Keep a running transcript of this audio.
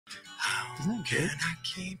Isn't that great? Can I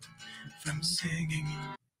keep from singing?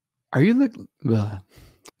 Are you like?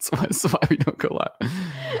 That's why we don't go live.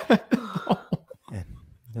 Yeah,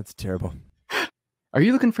 that's terrible. Are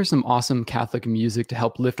you looking for some awesome Catholic music to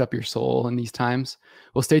help lift up your soul in these times?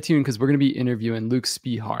 Well, stay tuned because we're going to be interviewing Luke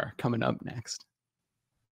Spehar coming up next.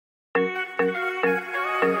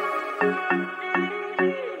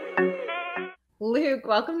 Luke,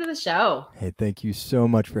 welcome to the show. Hey, thank you so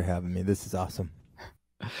much for having me. This is awesome.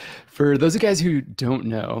 For those of you guys who don't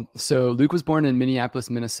know, so Luke was born in Minneapolis,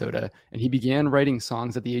 Minnesota, and he began writing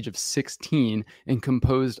songs at the age of 16 and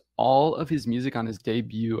composed all of his music on his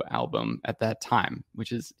debut album at that time,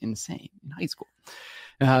 which is insane, in high school.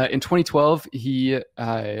 In 2012, he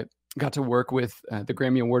got to work with the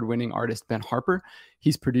Grammy Award-winning artist Ben Harper.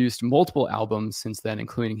 He's produced multiple albums since then,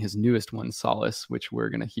 including his newest one, Solace, which we're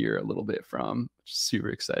going to hear a little bit from, which is super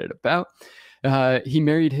excited about. He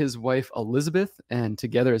married his wife, Elizabeth, and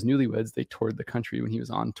together as newlyweds, they toured the country when he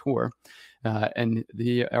was on tour. And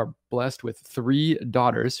they are blessed with 3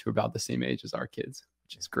 daughters who are about the same age as our kids,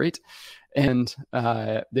 which is great. And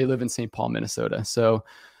they live in St. Paul, Minnesota. So,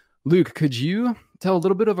 Luke, could you tell a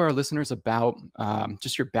little bit of our listeners about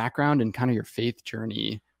just your background and kind of your faith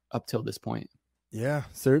journey up till this point? Yeah,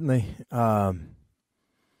 certainly. So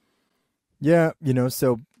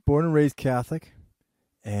born and raised Catholic,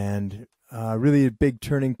 and really a big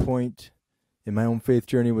turning point in my own faith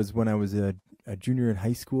journey was when I was a junior in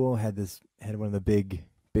high school. Had one of the big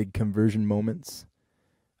conversion moments.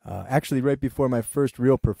 Actually, right before my first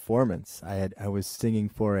real performance, I was singing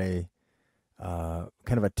for a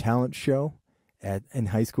kind of a talent show in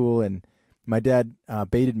high school, and my dad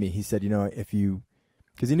baited me. He said,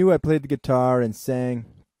 because he knew I played the guitar and sang,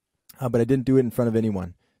 but I didn't do it in front of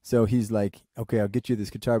anyone. So he's like, okay, I'll get you this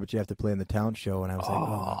guitar, but you have to play in the talent show. And I was like,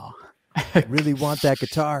 oh, I really want that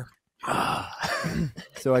guitar.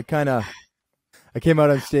 So I came out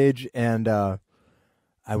on stage, and I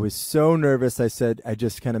was so nervous. I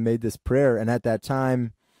just kind of made this prayer. And at that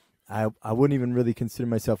time, I wouldn't even really consider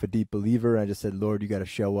myself a deep believer. I just said, Lord, you got to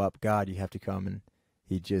show up. God, you have to come. And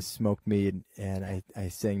he just smoked me, and I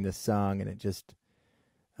sang this song, and I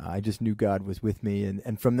just knew God was with me.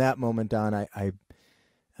 And from that moment on, I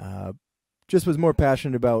just was more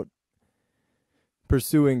passionate about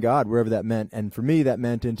pursuing God wherever that meant. And for me, that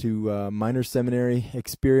meant into minor seminary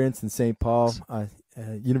experience in St. Paul,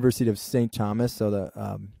 University of St. Thomas. So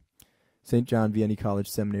the St. John Vianney College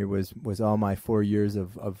Seminary was all my 4 years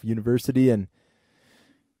of university, and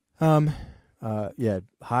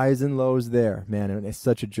highs and lows there, man. And it's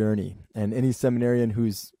such a journey. And any seminarian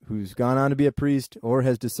who's gone on to be a priest or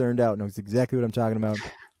has discerned out knows exactly what I'm talking about.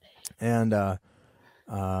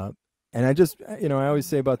 And I just, I always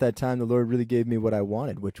say about that time, the Lord really gave me what I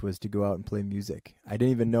wanted, which was to go out and play music. I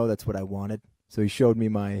didn't even know that's what I wanted. So he showed me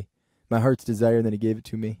my heart's desire, and then he gave it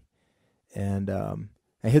to me. And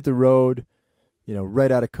I hit the road,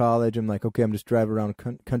 right out of college. I'm like, okay, I'm just driving around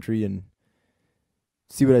the country and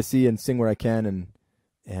see what I see and sing where I can.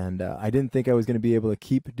 And I didn't think I was going to be able to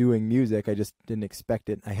keep doing music. I just didn't expect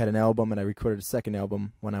it. I had an album, and I recorded a second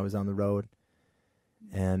album when I was on the road.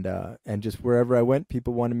 And just wherever I went,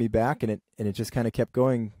 people wanted me back, and it just kind of kept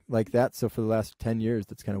going like that. So for the last 10 years,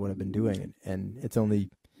 that's kind of what I've been doing, and it's only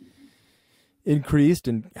increased.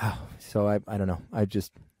 And so I don't know.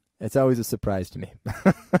 It's always a surprise to me.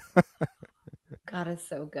 God is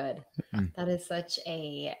so good. That is such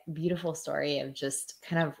a beautiful story of just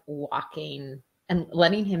kind of walking and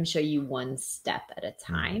letting him show you one step at a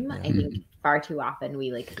time. Yeah. I think far too often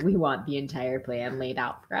we want the entire plan laid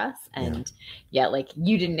out for us. And yet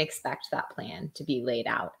you didn't expect that plan to be laid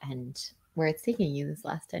out, and where it's taking you this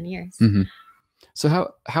last 10 years. Mm-hmm.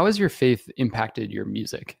 So how has your faith impacted your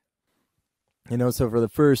music? So for the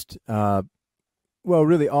first,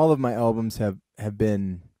 really all of my albums have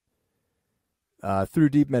been through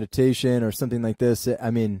deep meditation or something like this.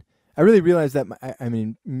 I really realized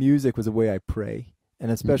that music was a way I pray. And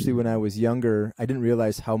especially when I was younger, I didn't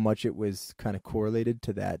realize how much it was kind of correlated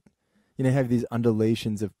to that. Have these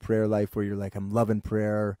undulations of prayer life where you're like, I'm loving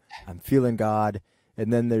prayer, I'm feeling God.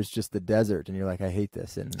 And then there's just the desert, and you're like, I hate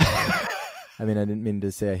this. And I didn't mean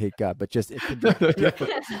to say I hate God, but just it can be difficult.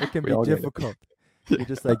 It can be difficult. You're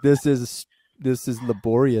just like, this is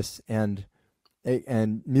laborious, and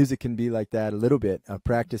music can be like that a little bit.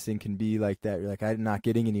 Practicing can be like that. You're like, I'm not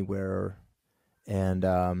getting anywhere.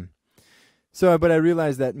 But I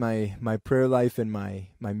realized that my prayer life and my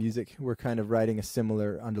music were kind of riding a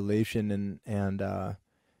similar undulation, and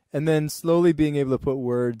then slowly being able to put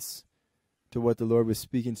words to what the Lord was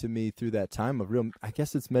speaking to me through that time of I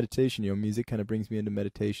guess it's meditation. Music kind of brings me into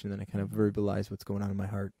meditation, and I kind of verbalize what's going on in my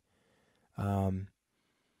heart.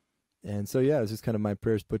 And so, yeah, it's just kind of my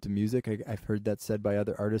prayers put to music. I've heard that said by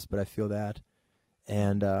other artists, but I feel that.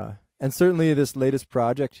 And certainly this latest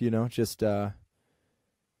project, just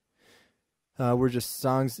were just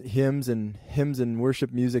songs, hymns and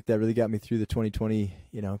worship music that really got me through the 2020,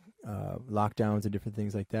 lockdowns and different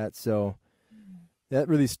things like that. So that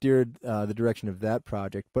really steered the direction of that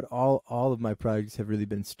project. But all of my projects have really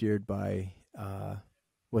been steered by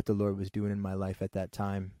what the Lord was doing in my life at that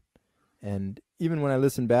time. And even when I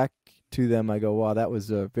listen back to them, I go, wow, that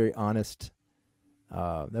was a very honest,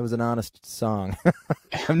 that was an honest song.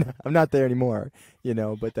 I'm not there anymore,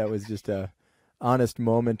 but that was just a honest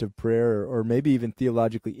moment of prayer, or maybe even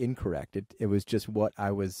theologically incorrect. It was just what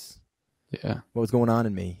was going on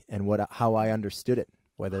in me and how I understood it,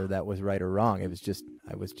 whether that was right or wrong. I was just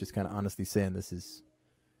kind of honestly saying, this is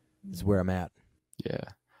where I'm at. Yeah.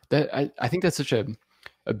 That I think that's such a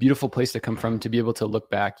beautiful place to come from, to be able to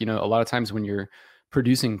look back. A lot of times when you're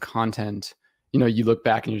producing content, you look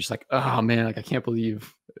back and you're just like, oh man, like I can't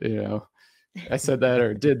believe, I said that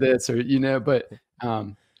or did this, or, but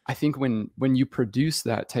I think when you produce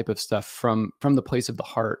that type of stuff from the place of the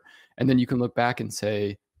heart, and then you can look back and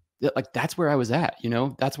say, like, that's where I was at,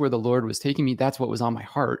 that's where the Lord was taking me. That's what was on my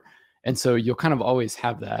heart. And so you'll kind of always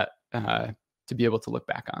have that to be able to look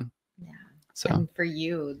back on. Yeah. So, and for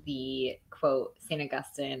you, the quote, St.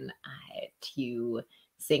 Augustine, to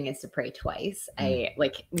sing is to pray twice. I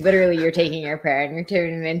like literally you're taking your prayer and you're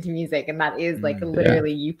turning it into music. And that is like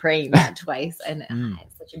literally you praying that twice. And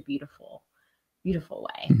it's such a beautiful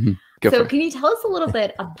way. Mm-hmm. So can you tell us a little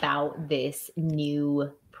bit about this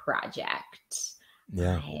new project?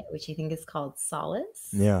 Yeah. Which I think is called Solace.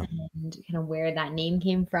 Yeah. And kind of where that name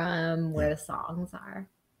came from, where the songs are.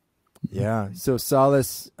 Yeah. So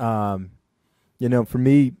Solace, for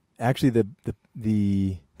me, actually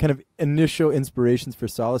the kind of initial inspirations for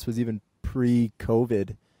Solace was even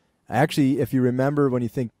pre-COVID. Actually, if you remember, when you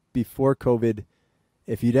think before COVID,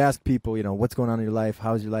 if you'd ask people, what's going on in your life,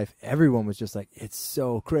 how's your life, everyone was just like, it's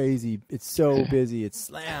so crazy, it's so busy, it's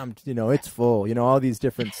slammed, it's full, all these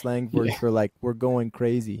different slang words for like, we're going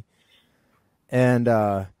crazy. And,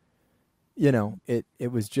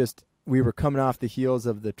 it was just, we were coming off the heels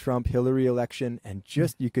of the Trump-Hillary election, and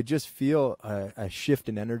you could just feel a shift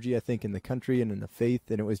in energy, I think, in the country and in the faith.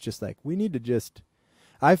 And it was just like,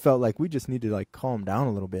 I felt like we just need to like calm down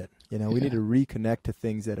a little bit. We need to reconnect to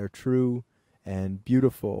things that are true and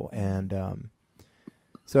beautiful. And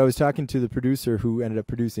so I was talking to the producer who ended up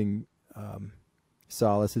producing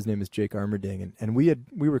Solace. His name is Jake Armerding. And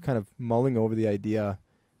we were kind of mulling over the idea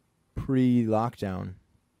pre-lockdown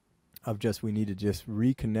of we need to just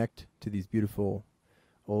reconnect to these beautiful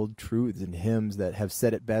old truths and hymns that have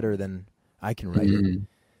said it better than I can write it.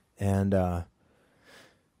 And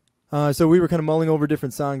so we were kind of mulling over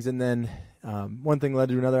different songs, and then one thing led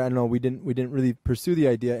to another. I don't know. We didn't really pursue the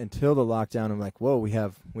idea until the lockdown. I'm like, whoa, we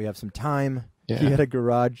have some time. Yeah. He had a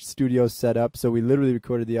garage studio set up, so we literally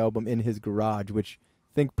recorded the album in his garage. Which,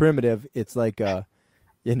 think primitive. It's like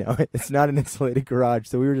it's not an insulated garage.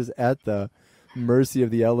 So we were just at the mercy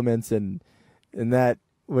of the elements, and that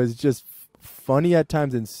was just funny at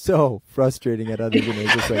times and so frustrating at others. And it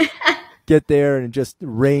was just like get there and it just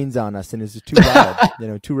rains on us, and it's just too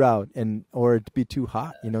loud, or it'd be too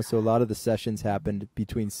hot, so a lot of the sessions happened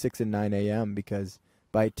between 6 and 9 a.m. because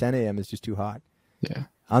by 10 a.m. it's just too hot. Yeah.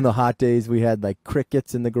 On the hot days we had like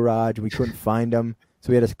crickets in the garage, we couldn't find them,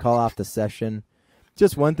 so we had to call off the session.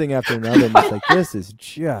 Just one thing after another, and it's like, this is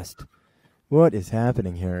just, what is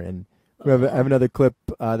happening here? And I have another clip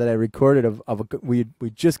that I recorded we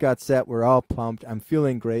just got set. We're all pumped. I'm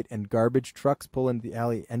feeling great. And garbage trucks pull into the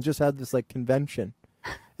alley and just had this like convention.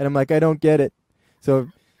 And I'm like, I don't get it. So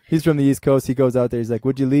he's from the East Coast. He goes out there. He's like,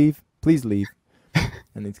 would you leave? Please leave.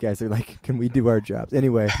 And these guys are like, can we do our jobs?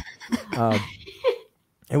 Anyway,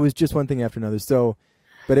 it was just one thing after another. So,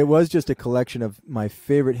 but it was just a collection of my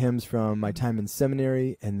favorite hymns from my time in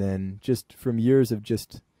seminary, and then just from years of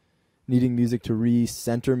just needing music to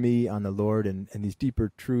re-center me on the Lord and these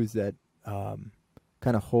deeper truths that kind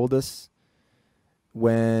of hold us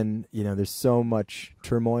when there's so much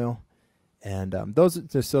turmoil. And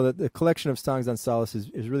so that the collection of songs on Solace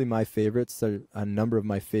is really my favorites. So a number of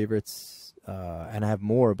my favorites, and I have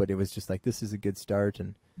more, but it was just like, this is a good start.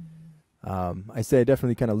 And I say I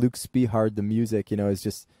definitely kind of Luke Spehar the music. It's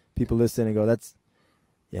just people listen and go, I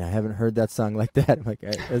haven't heard that song like that. I'm like,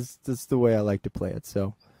 that's the way I like to play it.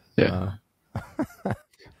 So. Yeah.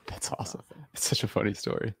 That's awesome. It's such a funny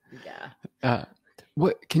story. Yeah.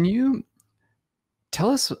 What can you tell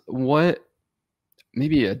us what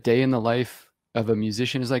maybe a day in the life of a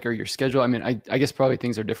musician is like, or your schedule? I mean, I guess probably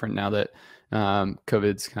things are different now that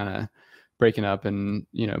COVID's kind of breaking up and,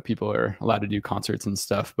 people are allowed to do concerts and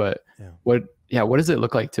stuff, but Yeah. what does it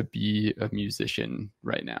look like to be a musician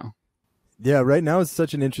right now? Yeah, right now is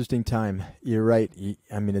such an interesting time. You're right.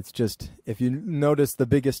 I mean, it's just, if you notice, the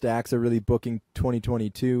biggest acts are really booking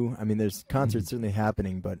 2022. I mean, there's concerts certainly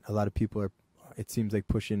happening, but a lot of people are, it seems like,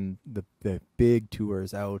 pushing the big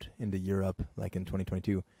tours out into Europe, like in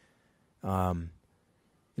 2022.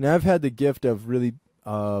 I've had the gift of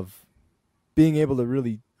being able to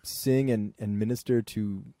really sing and minister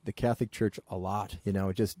to the Catholic Church a lot,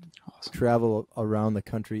 just Awesome. travel around the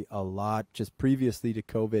country a lot, just previously to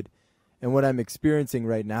COVID. And what I'm experiencing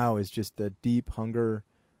right now is just a deep hunger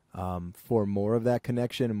for more of that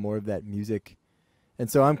connection and more of that music. And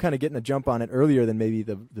so I'm kind of getting a jump on it earlier than maybe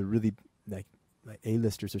the really like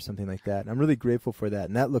A-listers or something like that. And I'm really grateful for that.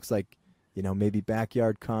 And that looks like, maybe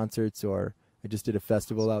backyard concerts, or I just did a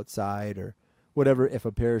festival outside, or whatever, if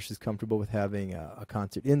a parish is comfortable with having a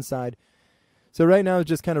concert inside. So right now it's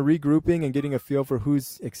just kind of regrouping and getting a feel for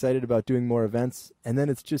who's excited about doing more events. And then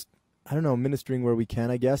it's just, I don't know, ministering where we can,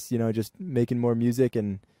 I guess, just making more music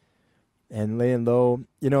and laying low.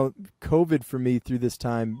 COVID for me through this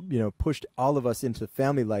time, pushed all of us into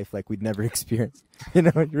family life like we'd never experienced. You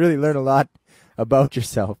really learn a lot about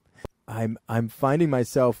yourself. I'm finding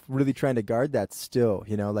myself really trying to guard that still,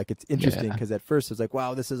 like it's interesting because at first I was like,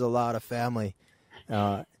 wow, this is a lot of family.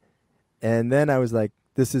 And then I was like,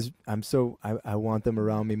 I want them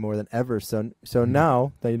around me more than ever. So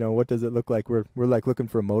now, what does it look like? We're like looking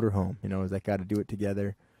for a motorhome, is I got to do it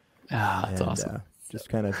together. That's awesome. Just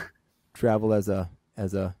kind of travel as a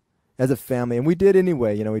family. And we did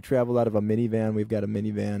anyway, we travel out of a minivan. We've got a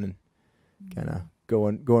minivan and kind of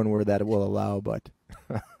going where that will allow, but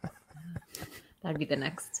that'd be the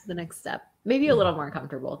next step. Maybe a little more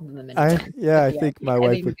comfortable than the minivan. I think my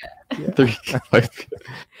wife would. Yeah.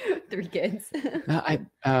 3 kids.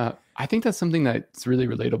 I think that's something that's really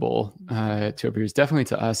relatable to our peers, definitely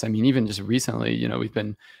to us. I mean, even just recently,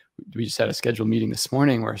 we just had a scheduled meeting this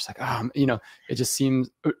morning where it's like, it just seems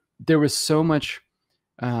there was so much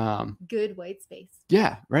good white space.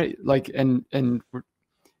 Yeah, right. Like, and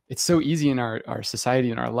it's so easy in our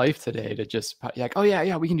society and our life today to just like, oh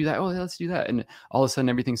yeah, we can do that. Oh, let's do that. And all of a sudden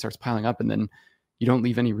everything starts piling up, and then you don't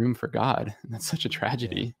leave any room for God. And that's such a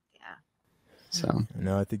tragedy. Yeah. So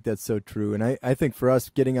no, I think that's so true. And I think for us,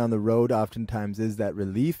 getting on the road oftentimes is that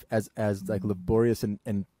relief, as like laborious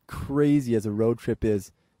and crazy as a road trip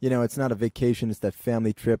is. It's not a vacation, it's that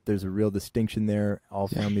family trip. There's a real distinction there. All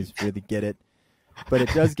families really get it. But it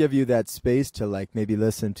does give you that space to like maybe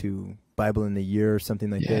listen to Bible in the Year or something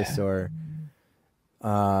like this, or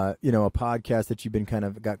a podcast that you've been kind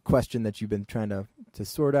of got question that you've been trying to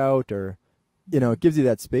sort out, or it gives you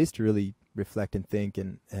that space to really reflect and think,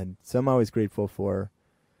 and so I'm always grateful for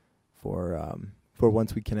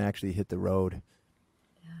once we can actually hit the road.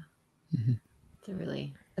 Yeah. Mm-hmm.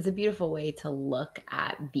 It's a beautiful way to look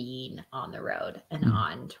at being on the road and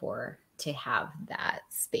on tour, to have that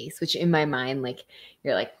space, which in my mind, like,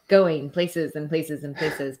 you're like going places and places and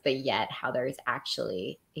places, but yet how there's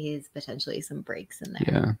actually is potentially some breaks in there.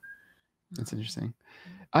 Yeah. That's interesting.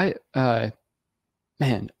 Maybe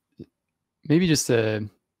just a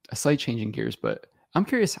slight change in gears, but I'm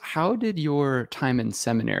curious, how did your time in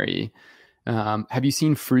seminary, have you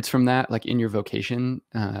seen fruits from that, like in your vocation,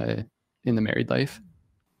 in the married life?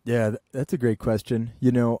 Yeah, that's a great question.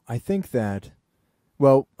 I think that,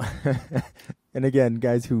 well, and again,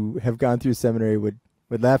 guys who have gone through seminary would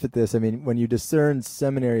laugh at this. I mean, when you discern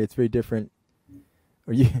seminary, it's very different.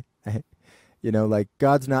 Or like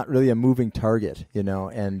God's not really a moving target,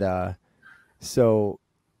 and so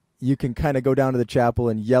you can kind of go down to the chapel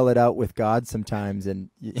and yell it out with God sometimes, and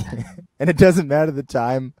and it doesn't matter the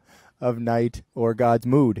time of night or God's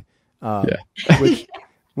mood,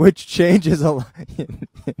 which changes a lot.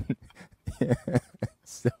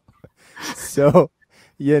 So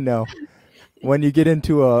when you get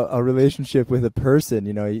into a relationship with a person,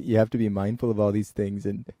 you have to be mindful of all these things,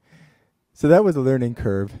 and so that was a learning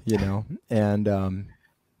curve, and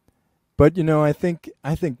but I think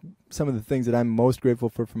some of the things that I'm most grateful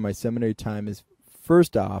for from my seminary time is,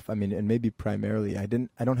 first off, I mean, and maybe primarily, I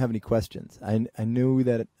don't have any questions. I knew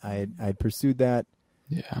that I pursued that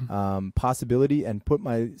possibility and put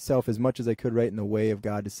myself as much as I could right in the way of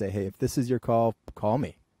God to say, hey, if this is your call, call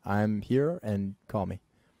me. I'm here, and call me.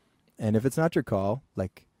 And if it's not your call,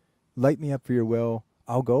 like, light me up for your will.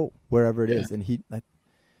 I'll go wherever it is. And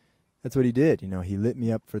that's what he did. He lit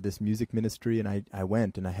me up for this music ministry, and I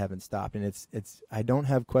went, and I haven't stopped. And it's I don't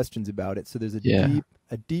have questions about it. So there's a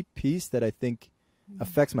deep piece that I think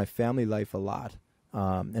affects my family life a lot,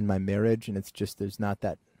 and my marriage. And it's just, there's not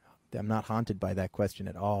that, I'm not haunted by that question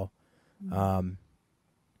at all. And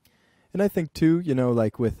I think too, you know,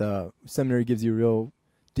 like with seminary gives you a real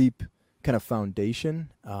deep kind of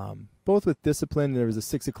foundation, both with discipline. There was a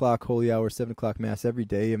 6 o'clock holy hour, 7 o'clock mass every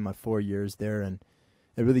day in my 4 years there, and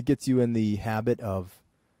it really gets you in the habit of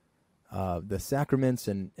the sacraments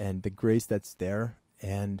and the grace that's there.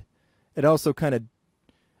 And it also kind of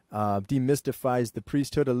demystifies the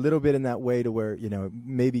priesthood a little bit in that way, to where, you know,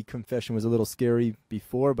 maybe confession was a little scary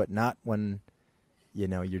before, but not when, you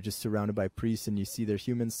know, you're just surrounded by priests and you see their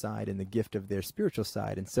human side and the gift of their spiritual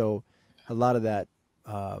side. And so a lot of that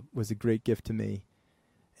was a great gift to me.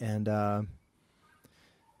 And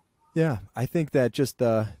yeah, I think that just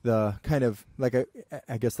the kind of, like,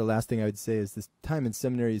 I guess the last thing I would say is this time in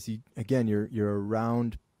seminary is, you're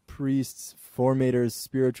around priests, formators,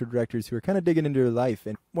 spiritual directors who are kind of digging into your life.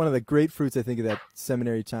 And one of the great fruits, I think, of that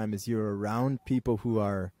seminary time is you're around people who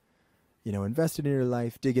are, you know, invested in your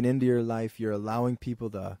life, digging into your life. You're allowing people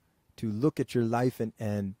to look at your life,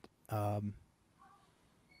 and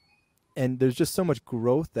there's just so much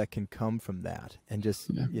growth that can come from that. And just,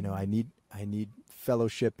 you know, I need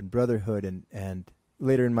fellowship and brotherhood, and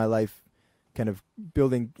later in my life, kind of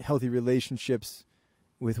building healthy relationships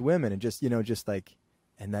with women, and just, you know, just like,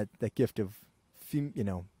 and that gift of, you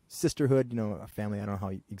know, sisterhood, you know, a family. I don't know how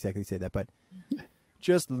you exactly say that, but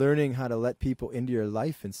just learning how to let people into your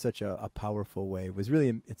life in such a powerful way was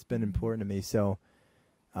really, it's been important to me. So,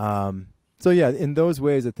 yeah, in those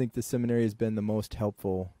ways, I think the seminary has been the most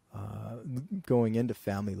helpful going into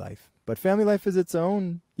family life. But family life is its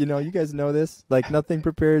own, you know, you guys know this, like nothing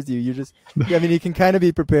prepares you. You just, I mean, you can kind of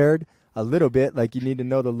be prepared a little bit, like you need to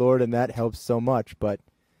know the Lord, and that helps so much. But,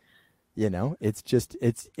 you know, it's just,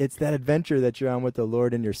 it's that adventure that you're on with the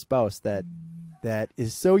Lord and your spouse that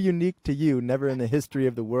is so unique to you. Never in the history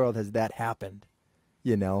of the world has that happened,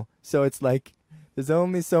 you know? So it's like, there's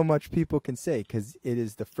only so much people can say, because it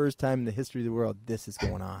is the first time in the history of the world this is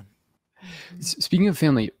going on. Speaking of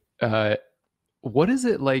family, what is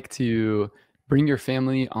it like to bring your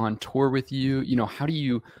family on tour with you? You know, how do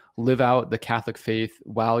you live out the Catholic faith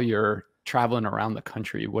while you're traveling around the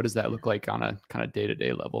country? What does that look like on a kind of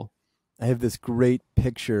day-to-day level? I have this great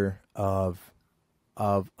picture of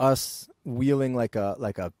us wheeling like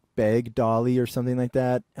a bag dolly or something like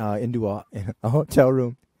that into a hotel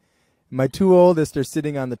room. My two oldest are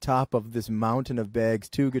sitting on the top of this mountain of bags,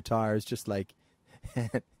 2 guitars, just like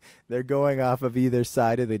they're going off of either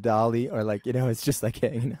side of the dolly, or like, you know, it's just like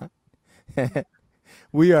hanging out.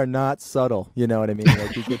 We are not subtle, you know what I mean?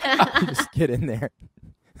 Like you just get in there.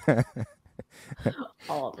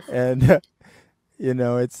 And you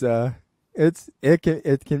know, it's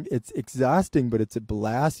exhausting, but it's a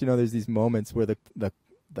blast. You know, there's these moments where the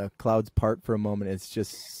clouds part for a moment. It's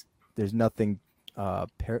just, there's nothing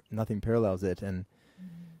nothing parallels it. And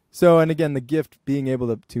so, and again, the gift being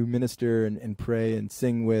able to minister and pray and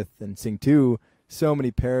sing with and sing to so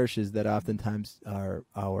many parishes that oftentimes our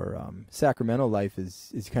sacramental life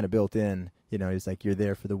is kind of built in. You know, it's like you're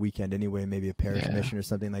there for the weekend anyway, maybe a parish mission or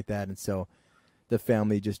something like that. And so the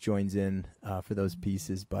family just joins in for those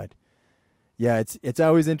pieces. But yeah, it's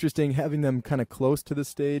always interesting having them kind of close to the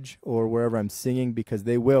stage or wherever I'm singing, because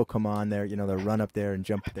they will come on there. You know, they'll run up there and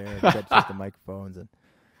jump there and touch the microphones. And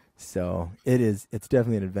so it's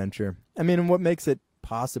definitely an adventure. I mean, and what makes it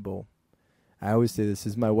possible, I always say this,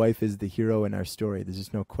 is my wife is the hero in our story. There's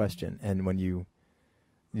just no question. And when you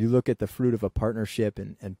look at the fruit of a partnership,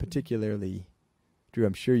 and particularly, Drew,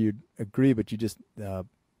 I'm sure you'd agree, but you just,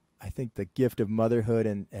 I think the gift of motherhood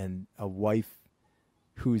and a wife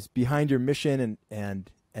who's behind your mission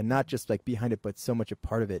and not just like behind it, but so much a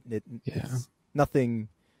part of it. It's nothing,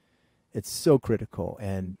 it's so critical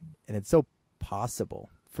and it's so possible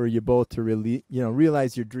for you both to really, you know,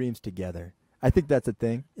 realize your dreams together. I think that's the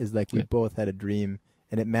thing, is like we both had a dream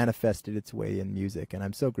and it manifested its way in music. And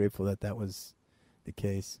I'm so grateful that was the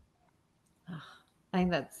case. I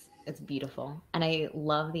think it's beautiful. And I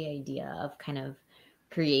love the idea of kind of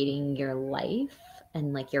creating your life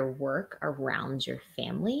and like your work around your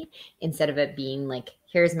family, instead of it being like,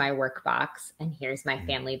 here's my work box and here's my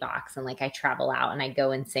family box. And like, I travel out and I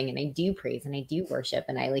go and sing and I do praise and I do worship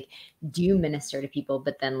and I like do minister to people,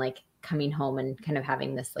 but then like coming home and kind of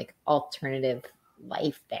having this like alternative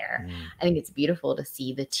life there. I think it's beautiful to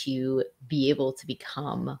see the two be able to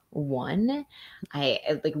become one.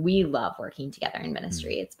 We love working together in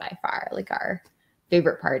ministry. It's by far like our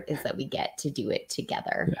favorite part is that we get to do it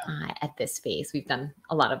together at this space. We've done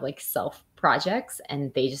a lot of like self projects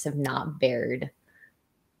and they just have not bared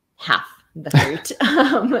half the fruit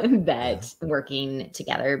that working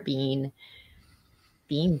together, being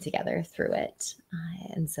together through it.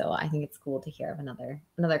 And so I think it's cool to hear of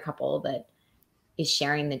another couple that is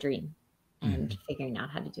sharing the dream and figuring out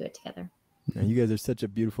how to do it together. Now, you guys are such a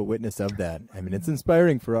beautiful witness of that. I mean, it's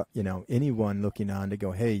inspiring for, anyone looking on to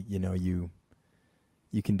go, hey, you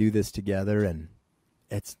can do this together, and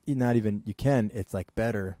it's not even, it's like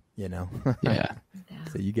better, Yeah.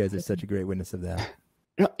 So you guys are such a great witness of that.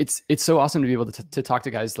 It's so awesome to be able to talk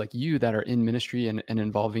to guys like you that are in ministry and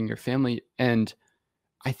involving your family. And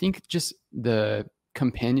I think just the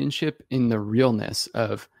companionship in the realness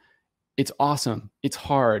of, it's awesome, it's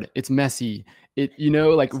hard, it's messy,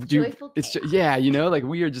 like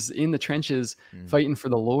we are just in the trenches fighting for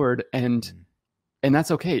the Lord, and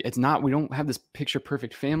that's okay. It's not, we don't have this picture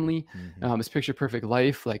perfect family, this picture perfect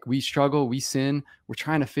life. Like, we struggle, we sin, we're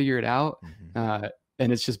trying to figure it out, and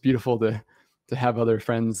it's just beautiful to have other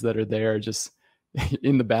friends that are there just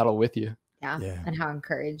in the battle with you. Yeah. And how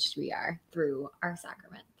encouraged we are through our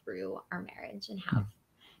sacrament, through our marriage, and have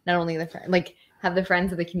not only have the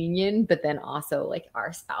friends of the communion, but then also like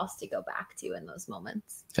our spouse to go back to in those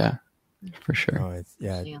moments. Yeah, for sure. Oh,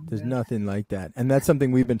 there's nothing like that. And that's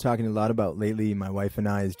something we've been talking a lot about lately, my wife and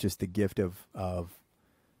I, is just the gift of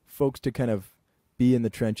folks to kind of be in the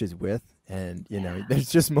trenches with. And, there's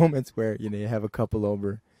just moments where, you have a couple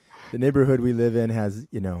over. The neighborhood we live in has,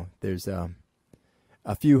 there's a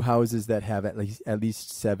few houses that have at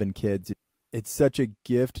least 7 kids. It's such a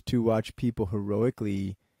gift to watch people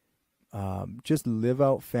heroically just live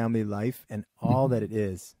out family life and all that it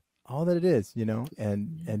is,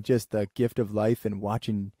 and just the gift of life and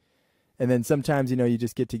watching. And then sometimes, you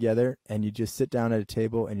just get together and you just sit down at a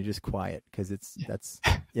table and you're just quiet, because you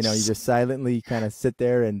just silently kind of sit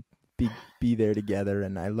there and be there together.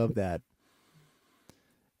 And I love that.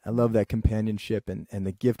 I love that companionship and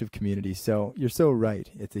the gift of community. So you're so right.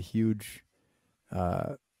 It's a huge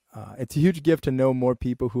gift to know more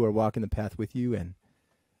people who are walking the path with you, and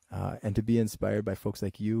to be inspired by folks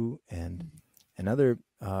like you and other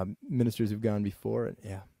ministers who've gone before.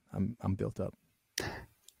 And I'm built up.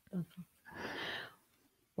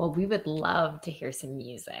 Well, we would love to hear some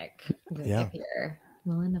music if you're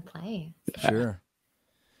willing to play. Sure.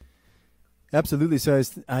 Absolutely. So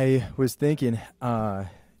I was thinking,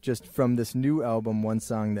 just from this new album, one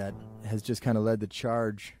song that has just kind of led the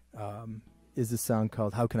charge is a song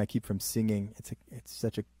called "How Can I Keep From Singing." It's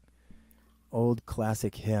such a old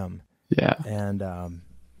classic hymn. Yeah. And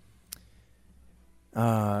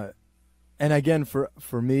again,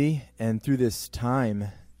 for me, and through this time,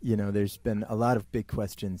 there's been a lot of big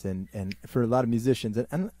questions, and for a lot of musicians,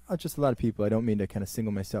 and just a lot of people. I don't mean to kind of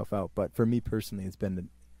single myself out, but for me personally, it's been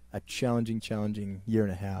a challenging year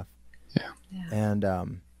and a half. Yeah.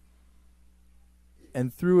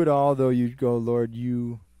 And through it all, though, you go, Lord,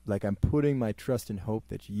 I'm putting my trust and hope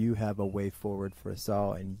that you have a way forward for us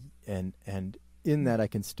all, and in that I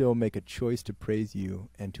can still make a choice to praise you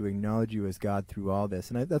and to acknowledge you as God through all this.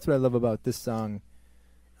 And that's what I love about this song.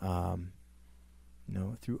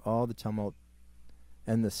 Through all the tumult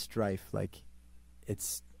and the strife, the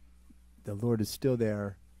Lord is still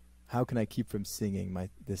there. How can I keep from singing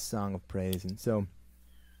this song of praise? And so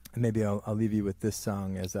maybe I'll leave you with this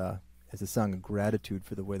song as a song of gratitude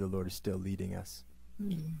for the way the Lord is still leading us.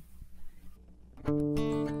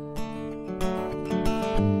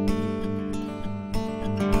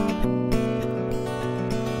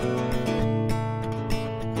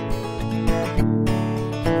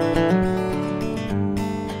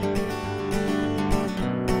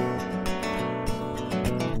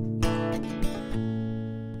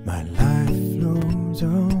 My life flows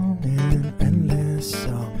on in endless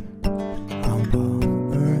song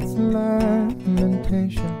above earth's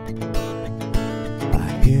lamentation. I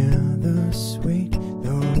hear the sweet,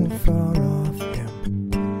 though far off hymn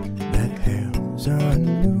that hails a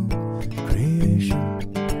new creation.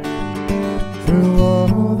 Through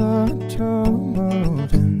all the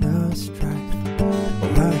tumult and the strife,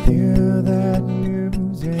 I hear that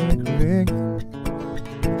music ring.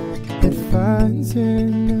 It finds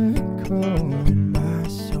an echo in my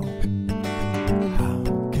soul. How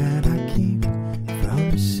can I keep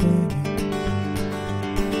from singing?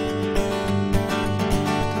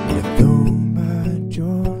 Yet though my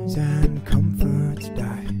joys and comforts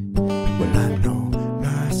die, well, I know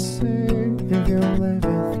my Savior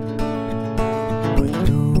liveth. But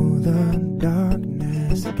though the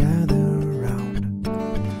darkness gather round,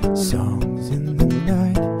 songs in the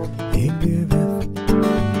night he giveth.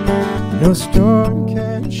 No storm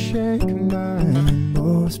can shake my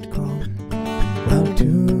most calm, while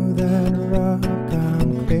to that rock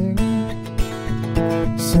I'm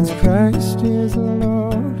clinging. Since Christ is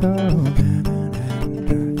Lord of heaven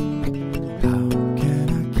and earth, how can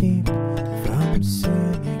I keep from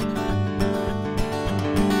singing?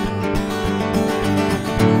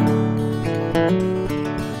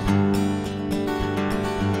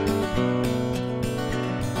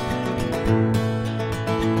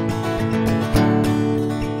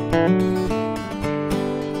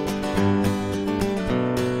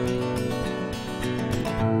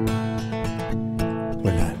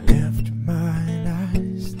 When I lift my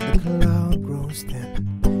eyes, the cloud grows thin,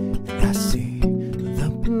 and I see the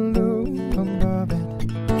blue above it.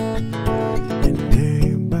 And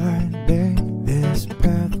day by day, this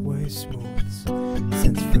pathway smooths,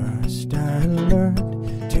 since first I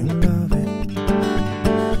learned to love it.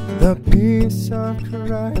 The peace of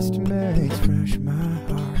Christ makes fresh my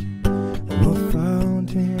heart, a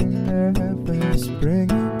fountain ever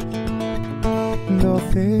springing. Though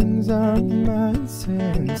things are mine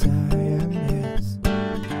since I am His,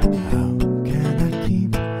 how can I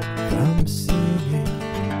keep from singing?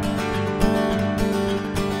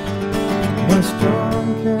 No storm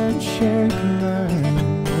can shake my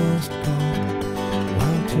most calm,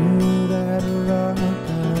 while to that rock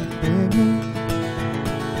I'm clinging.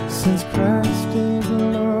 Since Christ is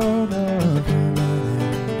Lord of heaven,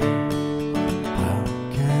 how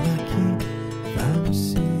can I keep from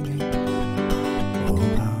singing? Oh,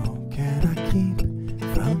 how can I keep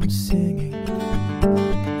from singing?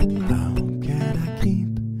 How can I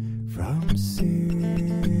keep from singing?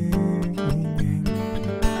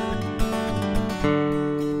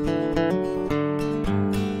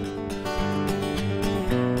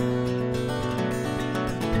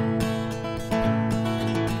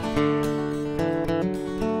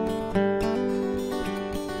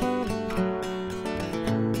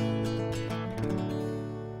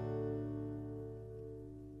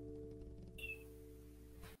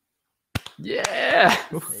 Yeah.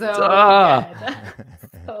 So Ah. good.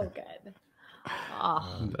 So good.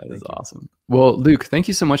 Oh. That is awesome. Well, Luke, thank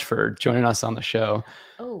you so much for joining us on the show.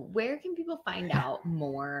 Oh, where can people find out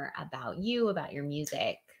more about you, about your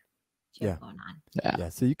music? What you have going on? Yeah,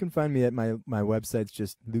 so you can find me at my website's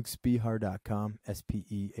just lukespehar.com,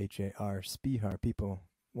 Spehar, Spehar. People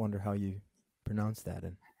wonder how you pronounce that,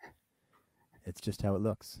 and it's just how it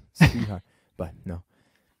looks, Spehar. But no,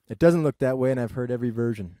 it doesn't look that way, and I've heard every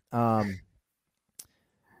version.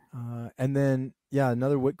 And then, yeah,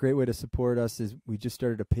 another great way to support us is we just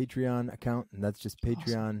started a Patreon account, and that's just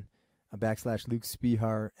Patreon / Luke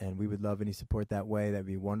Spehar, and we would love any support that way. That'd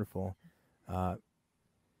be wonderful.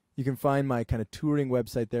 You can find my kind of touring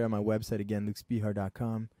website there on my website, again,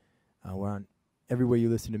 lukespehar.com. We're on everywhere you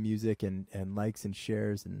listen to music, and likes and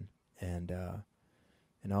shares and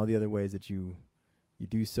all the other ways that you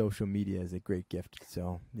do social media is a great gift.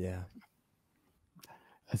 So, yeah.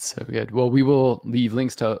 That's so good. Well, we will leave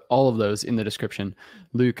links to all of those in the description.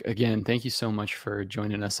 Luke, again, thank you so much for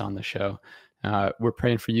joining us on the show. We're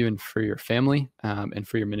praying for you and for your family, and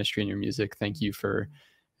for your ministry and your music. Thank you for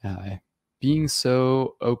being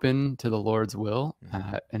so open to the Lord's will.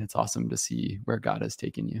 And it's awesome to see where God has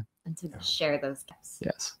taken you. And to share those gifts.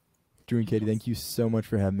 Yes. Drew and Katie, thank you so much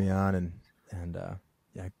for having me on, and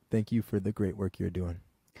yeah, thank you for the great work you're doing.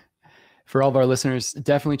 For all of our listeners,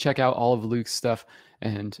 definitely check out all of Luke's stuff,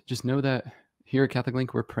 and just know that here at Catholic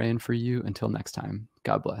Link, we're praying for you. Until next time,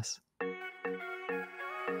 God bless.